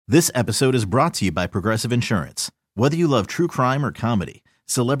This episode is brought to you by Progressive Insurance. Whether you love true crime or comedy,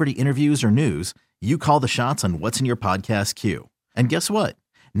 celebrity interviews or news, you call the shots on what's in your podcast queue. And guess what?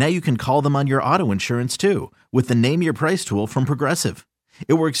 Now you can call them on your auto insurance too with the Name Your Price tool from Progressive.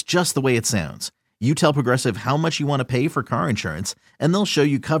 It works just the way it sounds. You tell Progressive how much you want to pay for car insurance, and they'll show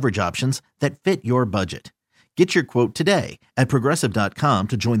you coverage options that fit your budget. Get your quote today at Progressive.com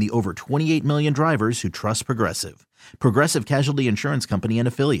to join the over 28 million drivers who trust Progressive. Progressive Casualty Insurance Company and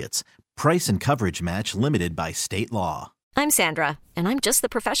Affiliates. Price and coverage match limited by state law. I'm Sandra, and I'm just the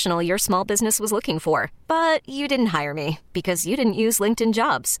professional your small business was looking for. But you didn't hire me because you didn't use LinkedIn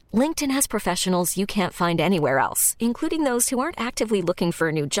Jobs. LinkedIn has professionals you can't find anywhere else, including those who aren't actively looking for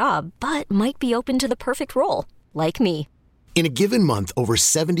a new job, but might be open to the perfect role, like me. In a given month, over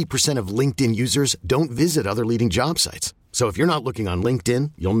 70% of LinkedIn users don't visit other leading job sites. So if you're not looking on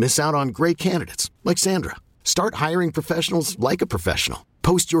LinkedIn, you'll miss out on great candidates like Sandra. Start hiring professionals like a professional.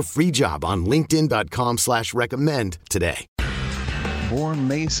 Post your free job on linkedin.com/recommend today. Born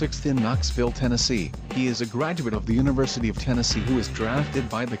May 6th in Knoxville, Tennessee, he is a graduate of the University of Tennessee who was drafted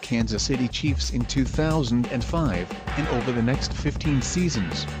by the Kansas City Chiefs in 2005, and over the next 15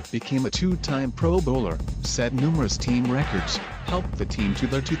 seasons, became a two-time Pro Bowler, set numerous team records, helped the team to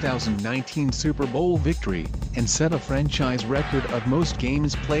their 2019 Super Bowl victory, and set a franchise record of most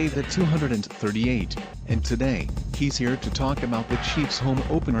games played at 238. And today, he's here to talk about the Chiefs' home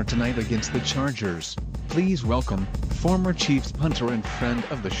opener tonight against the Chargers. Please welcome former Chiefs punter and friend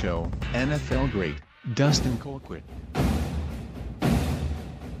of the show, NFL great, Dustin Colquitt.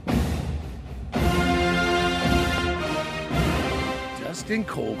 Dustin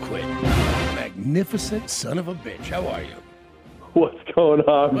Colquitt, magnificent son of a bitch. How are you? What's going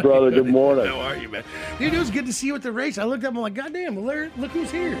on, brother? Good morning. How are you, man? Dude, it was good to see you at the race. I looked up, I'm like, goddamn, look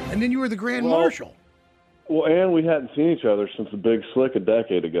who's here. And then you were the Grand Marshal. Well, and we hadn't seen each other since the Big Slick a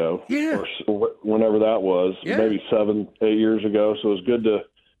decade ago. Yeah. Or whenever that was, yeah. Maybe 7-8 years ago. So it was good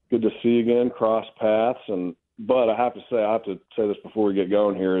to see you again, cross paths. But I have to say this before we get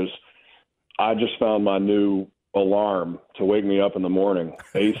going here is I just found my new alarm to wake me up in the morning.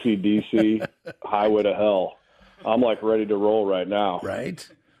 AC/DC, Highway to Hell. I'm like ready to roll right now. Right.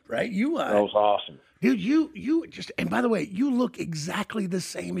 That was awesome. Dude, you just, and by the way, you look exactly the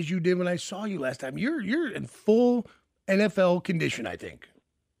same as you did when I saw you last time. You're in full NFL condition, I think.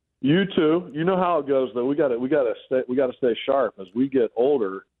 You too. You know how it goes though. We got to stay sharp as we get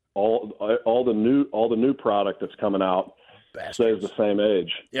older. All the new product that's coming out stays the same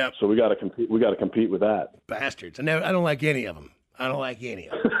age. Yeah. So we got to compete. We got to compete with that. Bastards. I don't like any of them. I know. I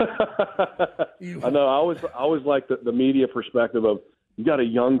always like the media perspective of, you got a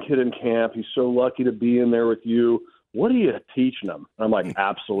young kid in camp. He's so lucky to be in there with you. What are you teaching him? I'm like,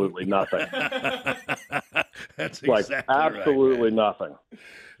 absolutely nothing. That's like exactly absolutely right, nothing.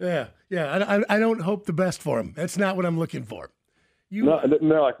 Yeah. I don't hope the best for him. That's not what I'm looking for. And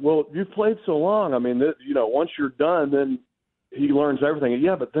they're like, well, you've played so long. I mean, once you're done, then he learns everything.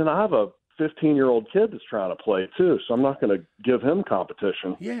 Yeah, but then I have a 15-year-old kid that's trying to play too, so I'm not going to give him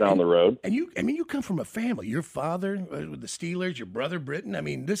competition down the road. And you come from a family. Your father with the Steelers, your brother Britton. I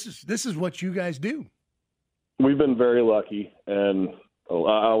mean, this is what you guys do. We've been very lucky, and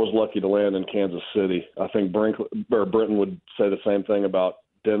I was lucky to land in Kansas City. I think Britton would say the same thing about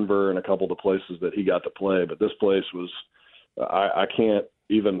Denver and a couple of the places that he got to play. But this place was, I can't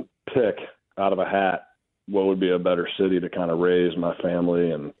even pick out of a hat what would be a better city to kind of raise my family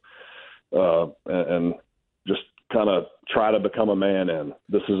and just kind of try to become a man in.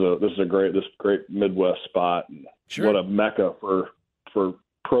 This is a great Midwest spot. And sure. What a mecca for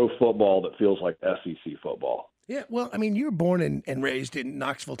pro football that feels like SEC football. Yeah, well, I mean, you were born and raised in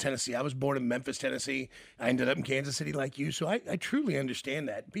Knoxville, Tennessee. I was born in Memphis, Tennessee. I ended up in Kansas City like you, so I truly understand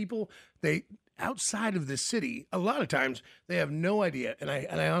that. People, outside of this city, a lot of times they have no idea, and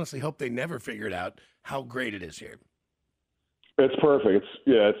I honestly hope they never figure it out how great it is here. It's perfect.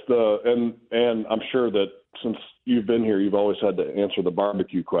 And I'm sure that since you've been here, you've always had to answer the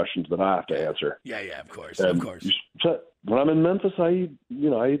barbecue questions that I have to answer. Yeah, of course. When I'm in Memphis, I eat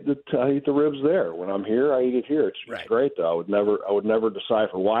the ribs there. When I'm here, I eat it here. It's great though. I would never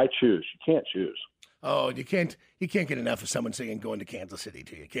decipher why choose. You can't choose. Oh, you can't get enough of someone saying going to Kansas City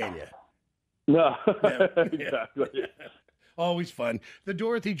to you, can you? No, exactly. Yeah. Always fun. The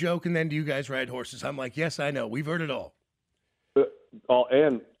Dorothy joke, and then do you guys ride horses? I'm like, yes, I know. We've heard it all.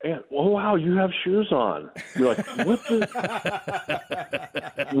 And oh wow, you have shoes on. You're like,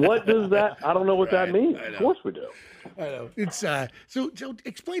 what does that? I don't know what that means. Of course we do. I know. It's so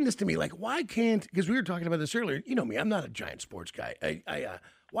explain this to me. Like, why can't? Because we were talking about this earlier. You know me. I'm not a giant sports guy.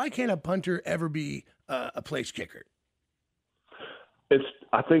 Why can't a punter ever be a place kicker?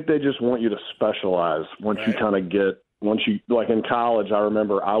 I think they just want you to specialize once you kind of like in college. I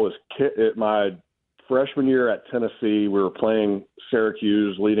remember I was at my freshman year at Tennessee. We were playing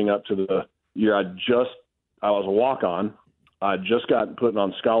Syracuse leading up to the year. I was a walk-on. I just got put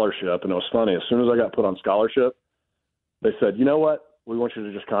on scholarship, and it was funny. As soon as I got put on scholarship, they said, "You know what? We want you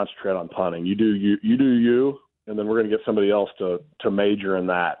to just concentrate on punting. You do you, and then we're going to get somebody else to major in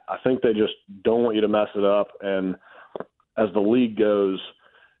that." I think they just don't want you to mess it up. And as the league goes,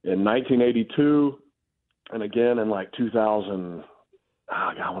 in 1982, and again in like 2000,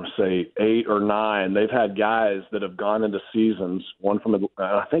 I want to say 8 or 9, they've had guys that have gone into seasons. One from,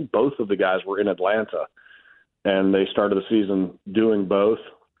 I think both of the guys were in Atlanta, and they started the season doing both,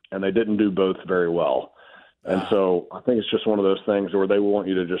 and they didn't do both very well. And so I think it's just one of those things where they want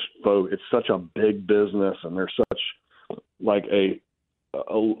you to just focus. It's such a big business, and there's such like a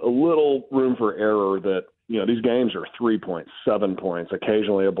little room for error that, you know, these games are 3 points, 7 points,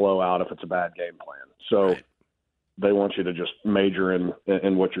 occasionally a blowout if it's a bad game plan. So they want you to just major in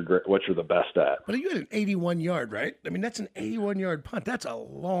what you're the best at. But you had an 81-yard, right? I mean, that's an 81-yard punt. That's a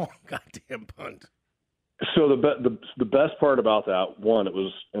long goddamn punt. So the best part about that, one, it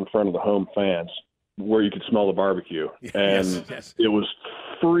was in front of the home fans where you could smell the barbecue. And yes. It was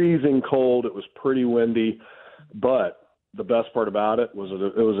freezing cold. It was pretty windy. But the best part about it was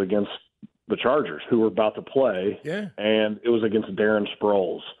it was against the Chargers, who were about to play. Yeah. And it was against Darren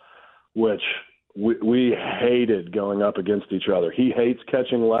Sproles, which we hated going up against each other. He hates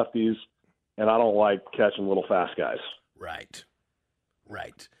catching lefties, and I don't like catching little fast guys. Right.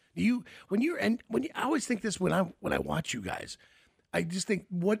 I always think this when I watch you guys, I just think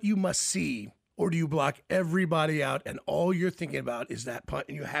what you must see, or do you block everybody out and all you're thinking about is that punt,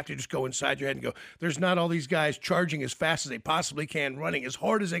 and you have to just go inside your head and go, there's not all these guys charging as fast as they possibly can, running as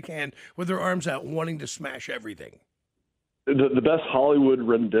hard as they can with their arms out, wanting to smash everything. The best Hollywood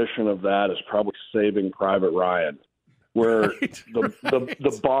rendition of that is probably Saving Private Ryan, where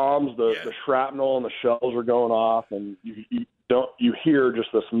the bombs, the shrapnel and the shells are going off, and you hear just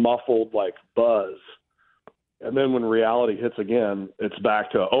this muffled like buzz. And then when reality hits again, it's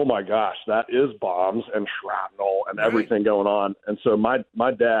back to, oh my gosh, that is bombs and shrapnel and everything going on. And so my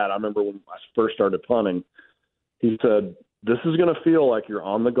dad, I remember when I first started punting, he said, this is going to feel like you're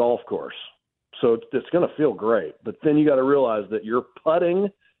on the golf course. So it's going to feel great. But then you got to realize that you're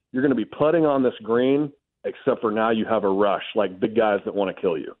going to be putting on this green, except for now you have a rush, like big guys that want to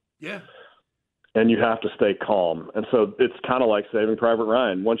kill you. Yeah. And you have to stay calm. And so it's kind of like Saving Private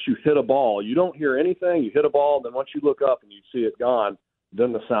Ryan. Once you hit a ball, you don't hear anything. You hit a ball, then once you look up and you see it gone,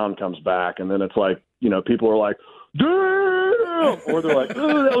 then the sound comes back. And then it's like, you know, people are like, damn! Or they're like,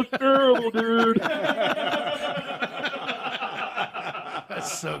 oh, that was terrible, dude.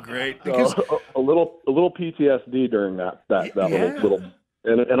 That's so great. Because a little PTSD during that little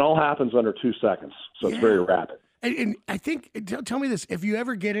and it all happens under 2 seconds. So it's very rapid. And I think, tell me this: if you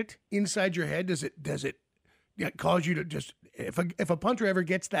ever get it inside your head, does it cause you to just, if a punter ever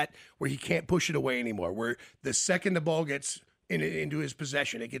gets that where he can't push it away anymore, where the second the ball gets into his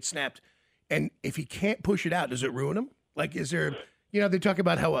possession, it gets snapped, and if he can't push it out, does it ruin him? Like, is there, you know, they talk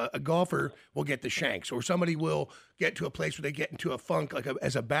about how a golfer will get the shanks, or somebody will get to a place where they get into a funk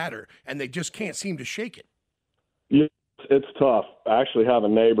as a batter, and they just can't seem to shake it. Yeah. It's tough. I actually have a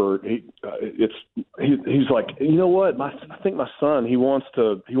neighbor. He's like, you know what? I think my son, he wants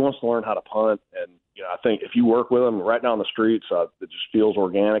to learn how to punt, and you know, I think if you work with him right down the streets, it just feels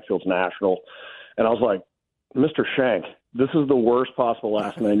organic, feels natural. And I was like, Mr. Shank, this is the worst possible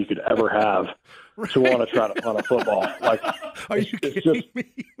last name you could ever have to want to try to punt a football. Like, are you kidding me?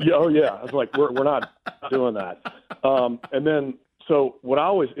 Yeah, oh yeah. I was like, we're not doing that. And then so what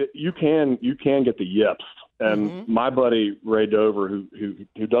you can get the yips. And my buddy Ray Dover, who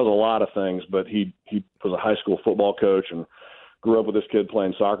does a lot of things, but he was a high school football coach and grew up with this kid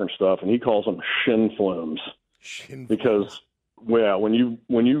playing soccer and stuff, and he calls them shin flumes. Because when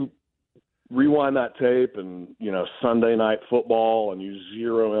you rewind that tape and, you know, Sunday night football and you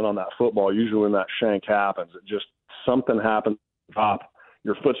zero in on that football, usually when that shank happens, it just something happens at the top.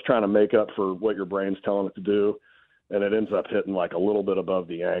 Your foot's trying to make up for what your brain's telling it to do. And it ends up hitting like a little bit above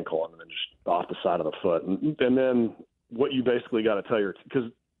the ankle and then just off the side of the foot. And then what you basically got to tell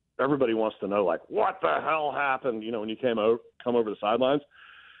because everybody wants to know, like, what the hell happened, you know, when you come over the sidelines.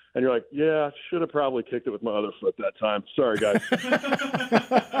 And you're like, yeah, I should have probably kicked it with my other foot that time. Sorry, guys.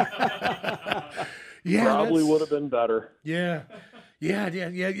 Probably would have been better. Yeah.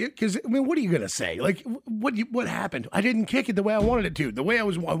 Because I mean, what are you gonna say? Like, what happened? I didn't kick it the way I wanted it to. The way I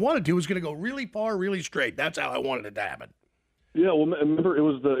wanted to was gonna go really far, really straight. That's how I wanted it to happen. Yeah, well, remember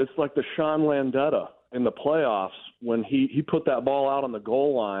it's like the Sean Landeta in the playoffs when he put that ball out on the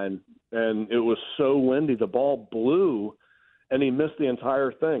goal line, and it was so windy, the ball blew, and he missed the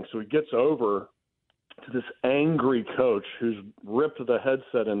entire thing. So he gets over to this angry coach who's ripped the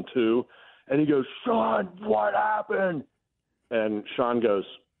headset in two, and he goes, "Sean, what happened?" And Sean goes,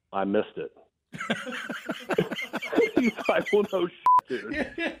 "I missed it." He's like, "Well, no shit,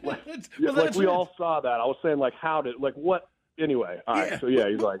 dude." Like we all saw that. I was saying, like, how did, like, what? Anyway, all right. So yeah,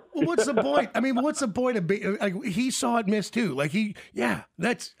 he's like, well, what's the point? I mean, what's the point of being like? He saw it miss too. Like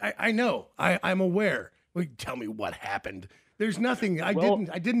I know. I'm aware. Well, tell me what happened. There's nothing. I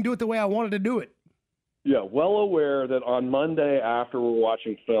didn't do it the way I wanted to do it. Yeah, well aware that on Monday after we're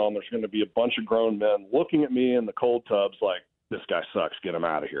watching film, there's going to be a bunch of grown men looking at me in the cold tubs like, "This guy sucks. Get him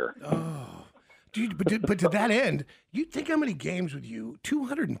out of here." Oh, dude, but to that end, you think how many games with you?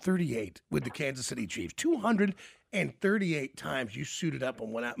 238 with the Kansas City Chiefs. 238 times you suited up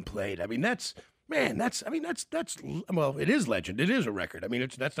and went out and played. I mean, that's well, it is legend. It is a record. I mean,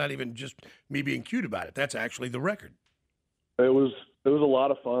 that's not even just me being cute about it. That's actually the record. It was a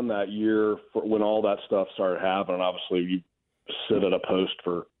lot of fun that year when all that stuff started happening. Obviously, you sit at a post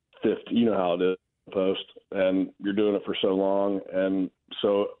for 50, you know how it is, post, and you're doing it for so long. And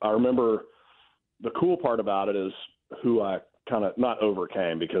so I remember the cool part about it is who I kind of not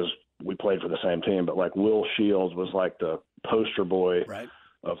overcame because we played for the same team, but like Will Shields was like the poster boy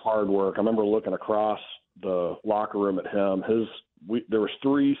of hard work. I remember looking across the locker room at him. There was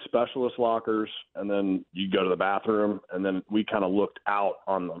 3 specialist lockers, and then you go to the bathroom, and then we kind of looked out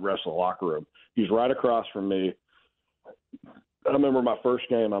on the rest of the locker room. He's right across from me. I remember my first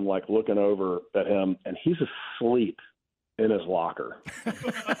game, I'm like looking over at him, and he's asleep in his locker.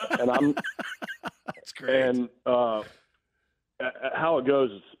 And That's great. And how it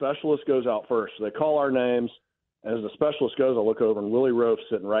goes is specialist goes out first. So they call our names. As the specialist goes, I look over, and Willie Roaf's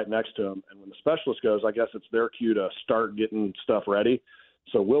sitting right next to him. And when the specialist goes, I guess it's their cue to start getting stuff ready.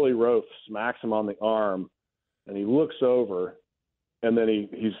 So Willie Roaf smacks him on the arm, and he looks over, and then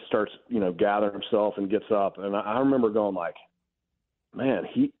he starts, gathering himself and gets up. And I remember going like, man,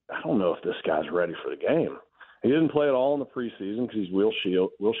 I don't know if this guy's ready for the game. He didn't play at all in the preseason because he's Will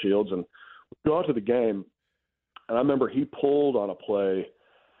Shields. And we go out to the game, and I remember he pulled on a play,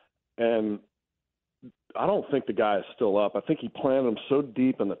 and I don't think the guy is still up. I think he planted him so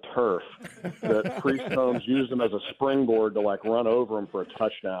deep in the turf that Priest Holmes used him as a springboard to like run over him for a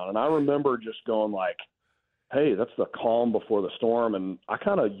touchdown. And I remember just going like, hey, that's the calm before the storm. And I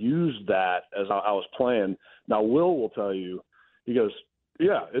kind of used that as I was playing. Now, Will tell you, he goes,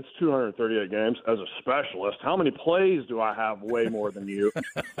 yeah, it's 238 games as a specialist. How many plays do I have? Way more than you.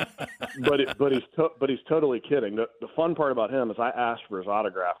 but he's totally kidding. The fun part about him is I asked for his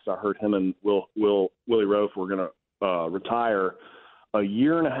autograph because I heard him and Willie Roaf were going to retire. A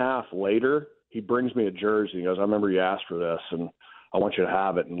year and a half later, he brings me a jersey. He goes, I remember you asked for this, and I want you to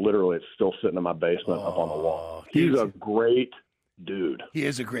have it. And literally, it's still sitting in my basement up on the wall. He's a great dude. He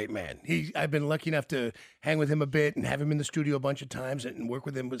is a great man. I've been lucky enough to hang with him a bit and have him in the studio a bunch of times and work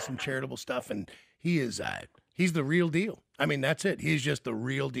with him with some charitable stuff. And he's the real deal. I mean, that's it. He's just the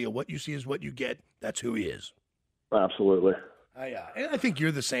real deal. What you see is what you get. That's who he is. Absolutely. And I think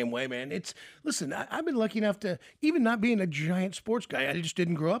you're the same way, man. Listen, I've been lucky enough to, even not being a giant sports guy, I just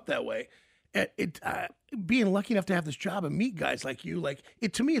didn't grow up that way. Being lucky enough to have this job and meet guys like you,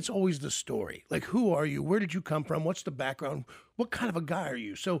 to me, it's always the story. Like, who are you? Where did you come from? What's the background? What kind of a guy are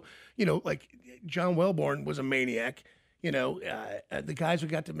you? So, like John Welborn was a maniac. The guys we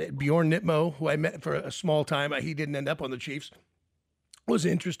got to meet, Bjorn Nitmo, who I met for a small time, he didn't end up on the Chiefs, was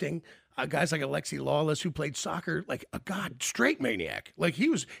interesting. Guys like Alexi Lawless, who played soccer, like a straight maniac. Like he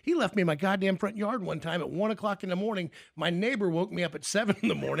left me in my goddamn front yard one time at 1:00 in the morning. My neighbor woke me up at 7 in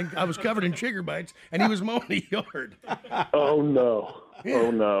the morning. I was covered in chigger bites, and he was mowing the yard. Oh no! Yeah.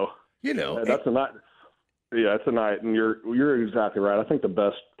 Oh no! That's a night. Yeah, it's a night, and you're exactly right. I think the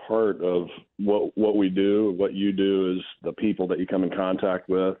best part of what we do, what you do, is the people that you come in contact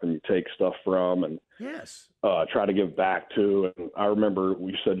with and you take stuff from, and yes, try to give back to. And I remember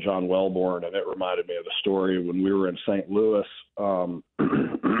we said John Welborn, and it reminded me of the story when we were in St. Louis.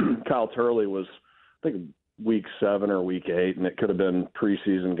 Kyle Turley was, I think, week 7 or week 8, and it could have been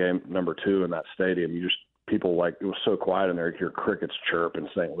preseason game number 2 in that stadium. People it was so quiet in there, you hear crickets chirp in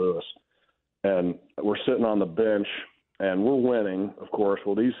St. Louis. And we're sitting on the bench, and we're winning, of course.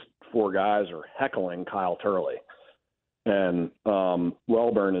 Well, these 4 guys are heckling Kyle Turley. And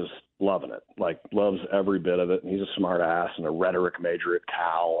Welborn is loving it, loves every bit of it. And he's a smart ass and a rhetoric major at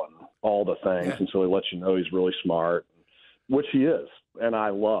Cal and all the things. Yeah. And so he lets you know he's really smart, which he is. And I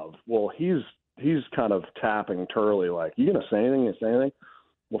love. Well, he's kind of tapping Turley like, you going to say anything?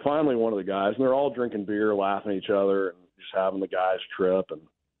 Well, finally, one of the guys, and they're all drinking beer, laughing at each other, and just having the guys trip. And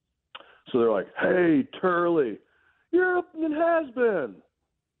so they're like, "Hey, Turley, you're up and has been."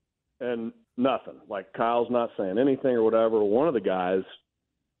 And nothing. Like, Kyle's not saying anything or whatever. One of the guys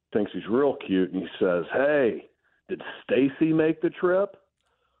thinks he's real cute, and he says, "Hey, did Stacy make the trip?"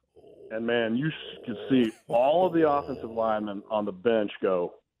 And, man, you could see all of the offensive linemen on the bench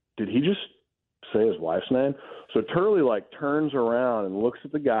go, "Did he just say his wife's name?" So Turley, turns around and looks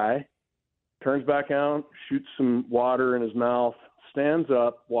at the guy, turns back out, shoots some water in his mouth, stands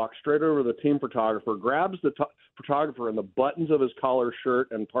up, walks straight over to the team photographer, grabs the photographer in the buttons of his collar shirt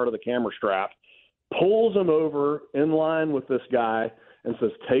and part of the camera strap, pulls him over in line with this guy, and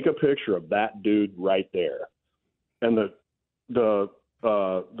says, "Take a picture of that dude right there." And the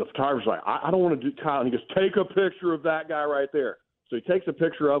photographer's like, I don't want to do Kyle. And he goes, "Take a picture of that guy right there." So he takes a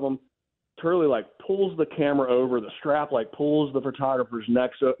picture of him. Turley pulls the camera over, the strap pulls the photographer's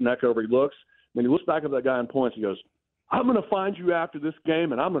neck over. He looks, when he looks back at that guy and points, he goes, "I'm going to find you after this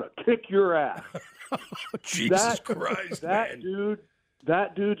game, and I'm going to kick your ass." Jesus Christ, that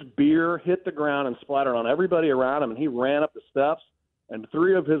dude's beer hit the ground and splattered on everybody around him, and he ran up the steps, and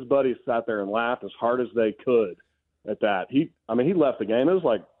 3 of his buddies sat there and laughed as hard as they could at that. He left the game. It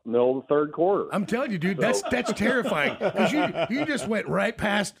was middle of the third quarter. I'm telling you, dude, that's terrifying, because you just went right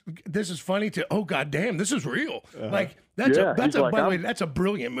past "this is funny" to "oh goddamn, this is real." By the way, that's a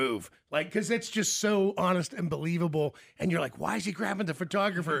brilliant move. Because it's just so honest and believable. And you're like, why is he grabbing the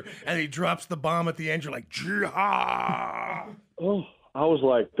photographer? And he drops the bomb at the end. You're like, "Jih-ah." Oh, I was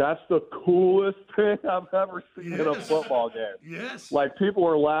like, that's the coolest thing I've ever seen in a football game. Yes. People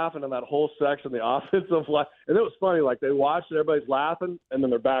were laughing in that whole section, the offensive line. And it was funny. They watched it, everybody's laughing, and then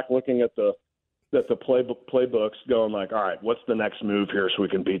they're back looking at the playbooks going all right, what's the next move here so we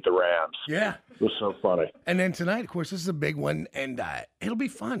can beat the Rams? Yeah. It was so funny. And then tonight, of course, this is a big one, and it'll be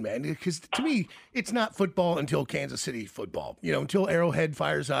fun, man, because to me, it's not football until Kansas City football, until Arrowhead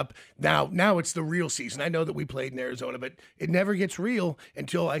fires up. Now it's the real season. I know that we played in Arizona, but it never gets real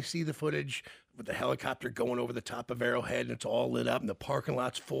until I see the footage with the helicopter going over the top of Arrowhead, and it's all lit up, and the parking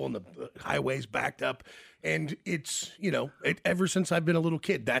lot's full, and the highway's backed up. And it's, ever since I've been a little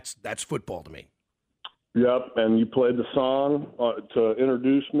kid, that's football to me. Yep, and you played the song to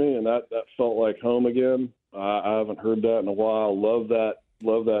introduce me, and that felt like home again. I haven't heard that in a while. Love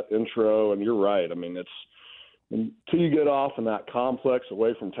that intro, and you're right. It's until you get off in that complex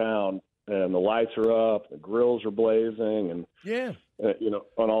away from town, and the lights are up, the grills are blazing, and and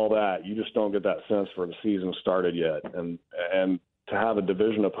all that, you just don't get that sense for the season started yet. And to have a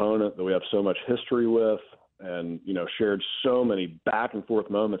division opponent that we have so much history with, and shared so many back and forth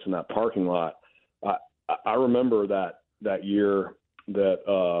moments in that parking lot. I remember that year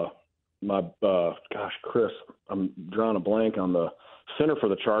that Chris, I'm drawing a blank on the center for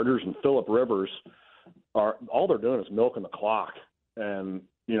the Chargers, and Phillip Rivers all they're doing is milking the clock, and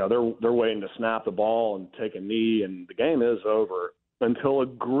they're waiting to snap the ball and take a knee, and the game is over until a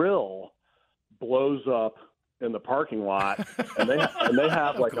grill blows up in the parking lot, and they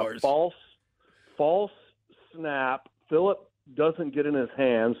have a false snap. Phillip doesn't get in his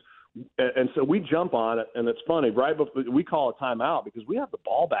hands. And so we jump on it, and it's funny. Right before we call a timeout because we have the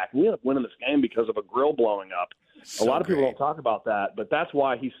ball back. We end up winning this game because of a grill blowing up. A lot of people don't talk about that, but that's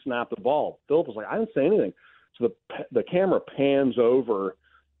why he snapped the ball. Phillip was like, "I didn't say anything." So the camera pans over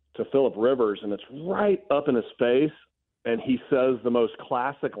to Phillip Rivers, and it's right up in his face, and he says the most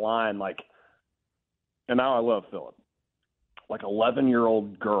classic line, and now I love Phillip,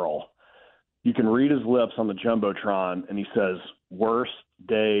 11-year-old girl. You can read his lips on the Jumbotron, and he says, "Worst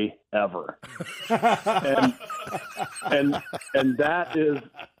day ever." and that is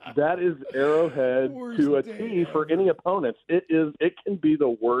Arrowhead to a T for any opponents. It can be the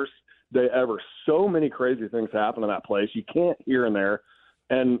worst day ever. So many crazy things happen in that place. You can't hear in there,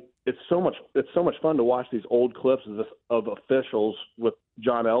 and it's so much fun to watch these old clips of officials with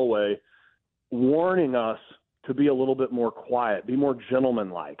John Elway warning us to be a little bit more quiet, be more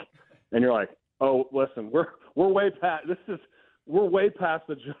gentlemanlike. And you're like, "Oh, listen, we're way past we're way past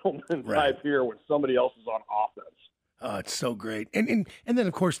the gentleman type here when somebody else is on offense." Oh, it's so great. And then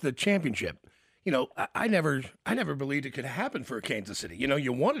of course the championship. I never believed it could happen for Kansas City.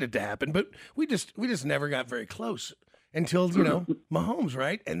 You wanted it to happen, but we just never got very close until, Mahomes,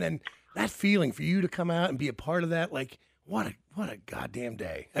 right? And then that feeling for you to come out and be a part of that, what a goddamn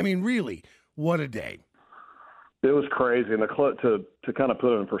day. Really, what a day. It was crazy, and to kind of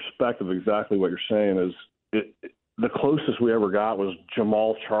put it in perspective, exactly what you're saying is the closest we ever got was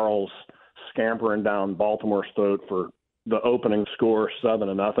Jamal Charles scampering down Baltimore's throat for the opening score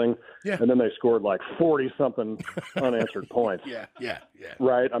 7-0. Yeah. And then they scored like 40-something unanswered points. Yeah.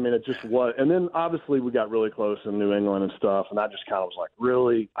 Right? I mean, it just was. And then obviously we got really close in New England and stuff, and I just kind of was like,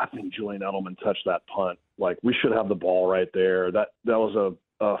 really? I think Julian Edelman touched that punt. Like, we should have the ball right there. That was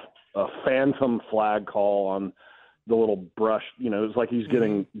a phantom flag call on the little brush. You know, it's like he's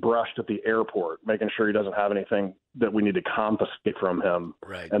getting brushed at the airport, making sure he doesn't have anything that we need to confiscate from him.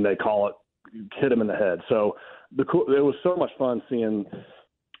 Right. And they call it, hit him in the head. So it was so much fun seeing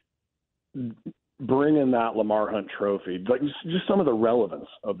bringing that Lamar Hunt trophy, like just some of the relevance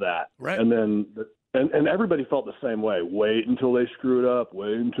of that. Right. And then and everybody felt the same way. Wait until they screw it up.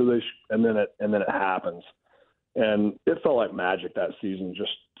 Wait until and then it happens. And it felt like magic that season.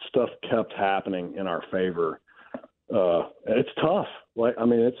 Just stuff kept happening in our favor. And it's tough. Like, I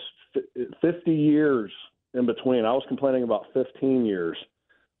mean, it's 50 years in between. I was complaining about 15 years.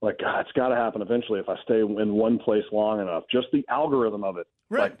 Like, God, it's got to happen eventually if I stay in one place long enough. Just the algorithm of it.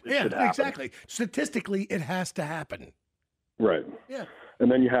 Right. Like, it should happen. Exactly. Statistically, it has to happen. Right. Yeah.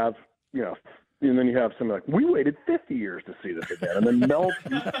 And then you have, something like, we waited 50 years to see this again. And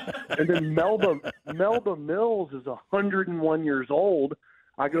then Melba Mills is 101 years old.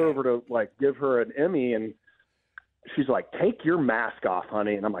 I go over to like give her an Emmy, and she's like, take your mask off,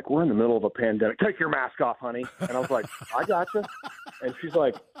 honey. And I'm like, we're in the middle of a pandemic. Take your mask off, honey. And I was like, I gotcha. And she's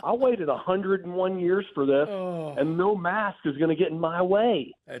like, I waited 101 years for this, and no mask is going to get in my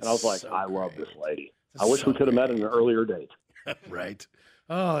way. And I was like, I love this lady. I wish we could have met in an earlier date. Right.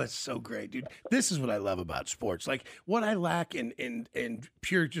 Oh, it's so great, dude. This is what I love about sports. Like, what I lack in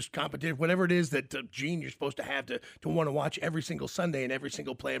pure just competitive, whatever it is that, Gene, you're supposed to have to want to watch every single Sunday and every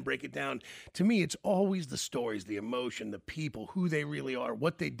single play and break it down. To me, it's always the stories, the emotion, the people, who they really are,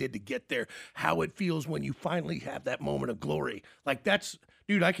 what they did to get there, how it feels when you finally have that moment of glory. Like, that's,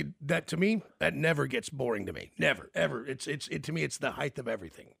 dude, to me, that never gets boring to me. Never, ever. To me, it's the height of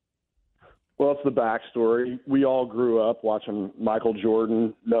everything. Well, it's the backstory. We all grew up watching Michael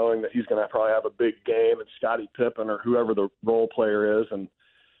Jordan, knowing that he's going to probably have a big game, and Scottie Pippen or whoever the role player is. And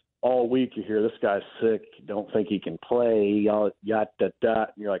all week you hear, this guy's sick, don't think he can play, yada, da. And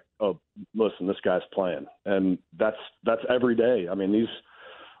you're like, oh, listen, this guy's playing. And that's every day. I mean,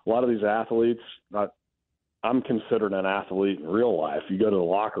 a lot of these athletes, I'm considered an athlete in real life. You go to the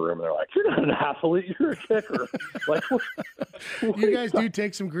locker room, and they're like, you're not an athlete, you're a kicker. Like, you guys do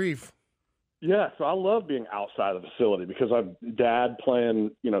take some grief. Yeah, so I love being outside of the facility because I'm dad playing,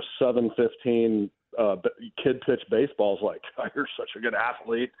 7-15 kid pitch baseball is like, oh, you're such a good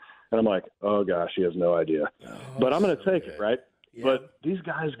athlete. And I'm like, oh, gosh, he has no idea. But I'm going to take it, right? Yeah. But these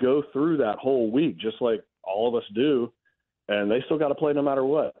guys go through that whole week just like all of us do, and they still got to play no matter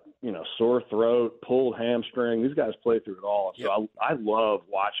what. Sore throat, pulled hamstring. These guys play through it all. Yep. So I love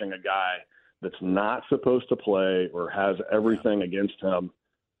watching a guy that's not supposed to play or has everything against him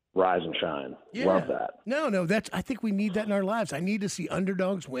rise and shine. Yeah. Love that. No, I think we need that in our lives. I need to see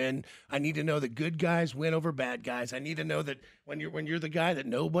underdogs win. I need to know that good guys win over bad guys. I need to know that when you're the guy that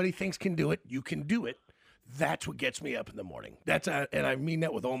nobody thinks can do it, you can do it. That's what gets me up in the morning. And I mean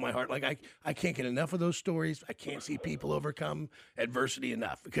that with all my heart. Like, I can't get enough of those stories. I can't see people overcome adversity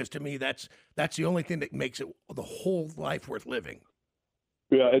enough, because to me that's the only thing that makes it the whole life worth living.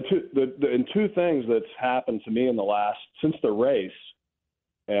 Yeah, and two things that's happened to me since the race.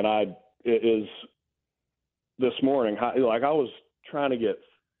 And it is this morning, like I was trying to get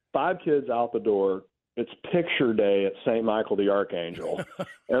 5 kids out the door. It's picture day at St. Michael the Archangel.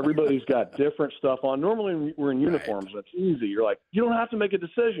 Everybody's got different stuff on. Normally we're in uniforms. Right. That's easy. You're like, you don't have to make a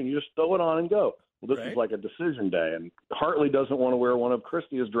decision. You just throw it on and go. Well, this is like a decision day. And Hartley doesn't want to wear one of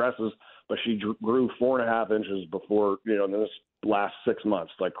Christia's dresses, but she grew 4.5 inches before, in this last 6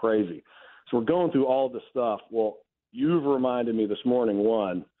 months, like crazy. So we're going through all this stuff. Well, you've reminded me this morning,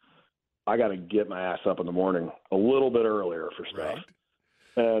 one, I got to get my ass up in the morning a little bit earlier for stuff. Right.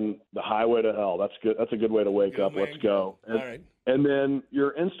 And the highway to hell, that's good. That's a good way to wake up. Man. Let's go. And, all right. And then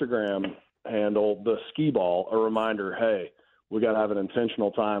your Instagram handle, the skee ball, a reminder, hey, we got to have an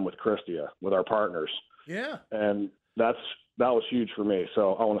intentional time with Christia, with our partners. Yeah. And that was huge for me.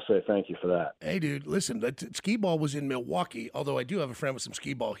 So I want to say thank you for that. Hey, dude, listen, that skee ball was in Milwaukee, although I do have a friend with some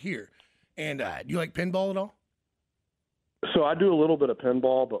skee ball here. And do you like pinball at all? So I do a little bit of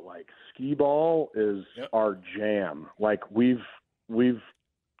pinball, but like skee ball is our jam. Like we've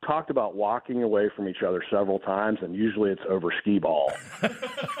talked about walking away from each other several times, and usually it's over skee ball.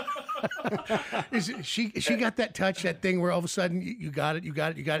 She got that touch, that thing where all of a sudden you got it,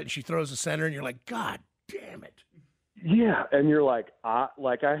 and she throws the center, and you're like, God damn it. Yeah, and you're like, I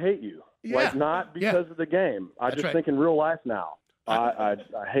hate you. Yeah. Like not because of the game. Think in real life now. I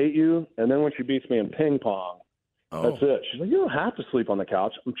hate you, and then when she beats me in ping pong, Oh. That's it. She's like, you don't have to sleep on the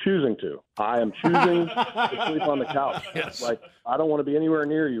couch. I'm choosing to. I am choosing to sleep on the couch. Yes. Like, I don't want to be anywhere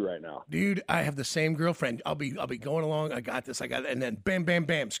near you right now. Dude, I have the same girlfriend. I'll be going along. I got this. And then bam, bam,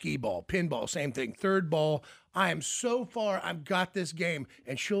 bam, skee ball, pinball, same thing. Third ball. I am so far. I've got this game,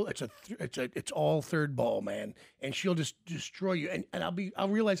 and it's all third ball, man. And she'll just destroy you. And I'll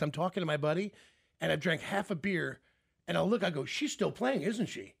realize I'm talking to my buddy, and I've drank half a beer, and I'll look. I go, she's still playing, isn't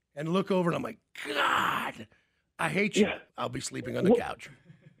she? And look over, and I'm like, God, I hate you. Yeah. I'll be sleeping on the couch.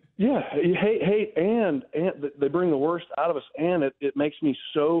 Yeah, hate, and they bring the worst out of us, and it makes me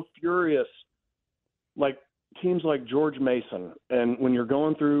so furious. Like teams like George Mason, and when you're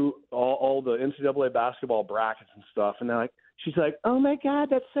going through all the NCAA basketball brackets and stuff, and she's like, oh my God,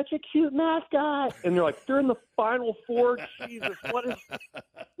 that's such a cute mascot, and they're like, they're in the Final Four. Jesus, what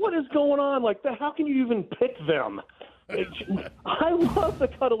is going on? Like, how can you even pick them? I love the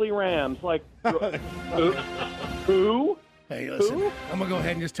cuddly Rams. Like, who? Hey, listen, I'm going to go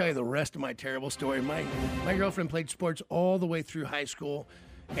ahead and just tell you the rest of my terrible story. My girlfriend played sports all the way through high school,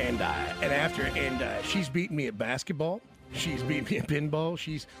 and she's beaten me at basketball. She's beaten me at pinball.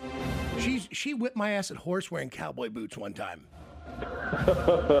 She whipped my ass at horse wearing cowboy boots one time. I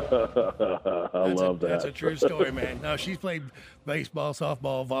love that. That's a true story, man. No, she's played baseball,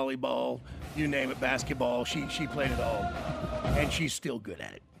 softball, volleyball, you name it, basketball. She played it all, and she's still good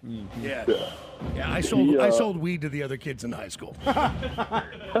at it. Mm-hmm. Yeah. I sold weed to the other kids in high school. I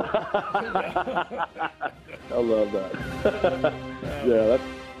love that. Yeah,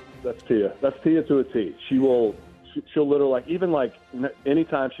 that's Tia. That's Tia to a T. She'll literally, like, even like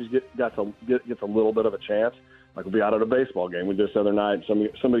anytime she's gets a little bit of a chance. Like, we'll be out at a baseball game. We did this the other night. And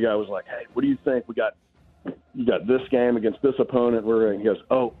some guy was like, hey, what do you think? You got this game against this opponent. And he goes,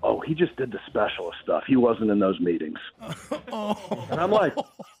 oh, he just did the specialist stuff. He wasn't in those meetings. And I'm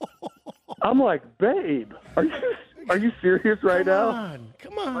like, babe, are you serious right now?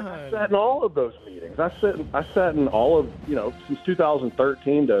 Come on. Like, I sat in all of those meetings. I sat in all of, since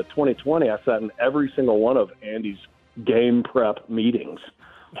 2013 to 2020, I sat in every single one of Andy's game prep meetings.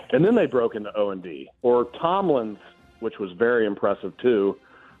 And then they broke into O&D. Or Tomlin's, which was very impressive too,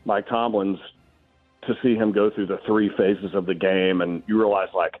 Mike Tomlin's, to see him go through the 3 phases of the game, and you realize,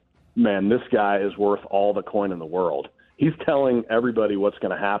 like, man, this guy is worth all the coin in the world. He's telling everybody what's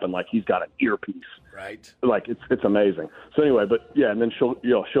going to happen like he's got an earpiece. Right. Like, it's amazing. So anyway, but yeah, and then she'll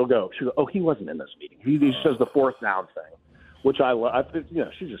go, oh, he wasn't in this meeting. He says the 4th down thing, which I love.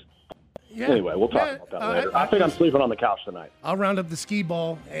 She's just. Yeah. Anyway, we'll talk about that later. I think I'm sleeping on the couch tonight. I'll round up the skee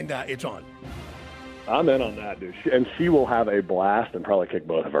ball, and it's on. I'm in on that, dude. And she will have a blast and probably kick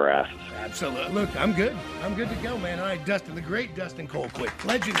both of our asses. Absolutely. Look, I'm good. I'm good to go, man. All right, Dustin, the great Dustin Colquitt.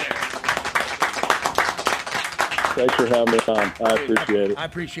 Legendary. Thanks for having me on. I appreciate it. I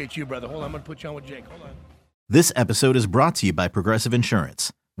appreciate you, brother. Hold on, I'm going to put you on with Jake. Hold on. This episode is brought to you by Progressive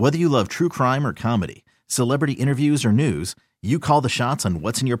Insurance. Whether you love true crime or comedy, celebrity interviews or news, you call the shots on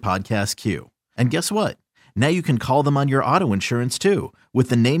what's in your podcast queue. And guess what? Now you can call them on your auto insurance too with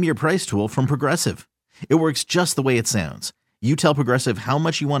the Name Your Price tool from Progressive. It works just the way it sounds. You tell Progressive how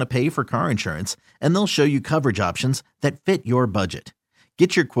much you want to pay for car insurance, and they'll show you coverage options that fit your budget.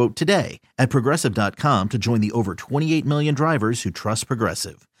 Get your quote today at Progressive.com to join the over 28 million drivers who trust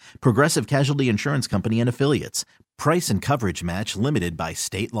Progressive. Progressive Casualty Insurance Company and Affiliates. Price and coverage match limited by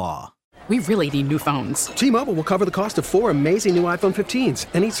state law. We really need new phones. T-Mobile will cover the cost of 4 amazing new iPhone 15s,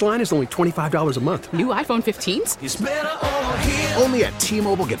 and each line is only $25 a month. New iPhone 15s? It's better over here. Only at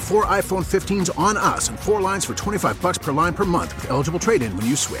T-Mobile, get 4 iPhone 15s on us and 4 lines for $25 per line per month with eligible trade-in when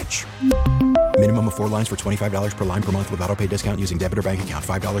you switch. Minimum of 4 lines for $25 per line per month with autopay discount using debit or bank account.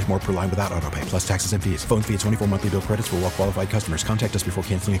 $5 more per line without autopay, plus taxes and fees. Phone fee at 24 monthly bill credits for well-qualified customers. Contact us before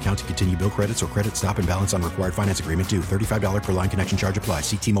canceling account to continue bill credits or credit stop and balance on required finance agreement due. $35 per line connection charge applies.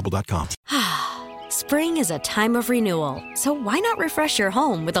 See T-Mobile.com. Spring is a time of renewal, so why not refresh your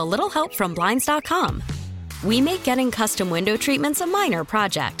home with a little help from Blinds.com? We make getting custom window treatments a minor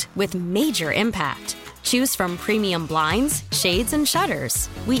project with major impact. Choose from premium blinds, shades, and shutters.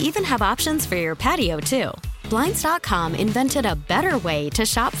 We even have options for your patio, too. Blinds.com invented a better way to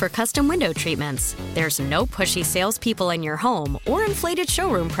shop for custom window treatments. There's no pushy salespeople in your home or inflated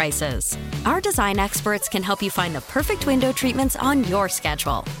showroom prices. Our design experts can help you find the perfect window treatments on your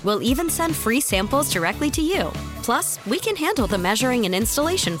schedule. We'll even send free samples directly to you. Plus, we can handle the measuring and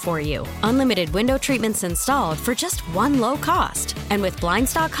installation for you. Unlimited window treatments installed for just one low cost. And with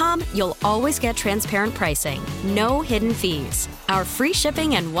Blinds.com, you'll always get transparent pricing. No hidden fees. Our free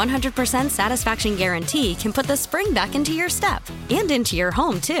shipping and 100% satisfaction guarantee can put the spring back into your step and into your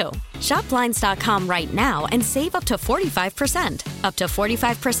home, too. Shop Blinds.com right now and save up to 45%. Up to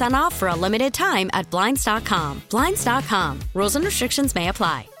 45% off for a limited time at Blinds.com. Blinds.com. Rules and restrictions may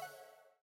apply.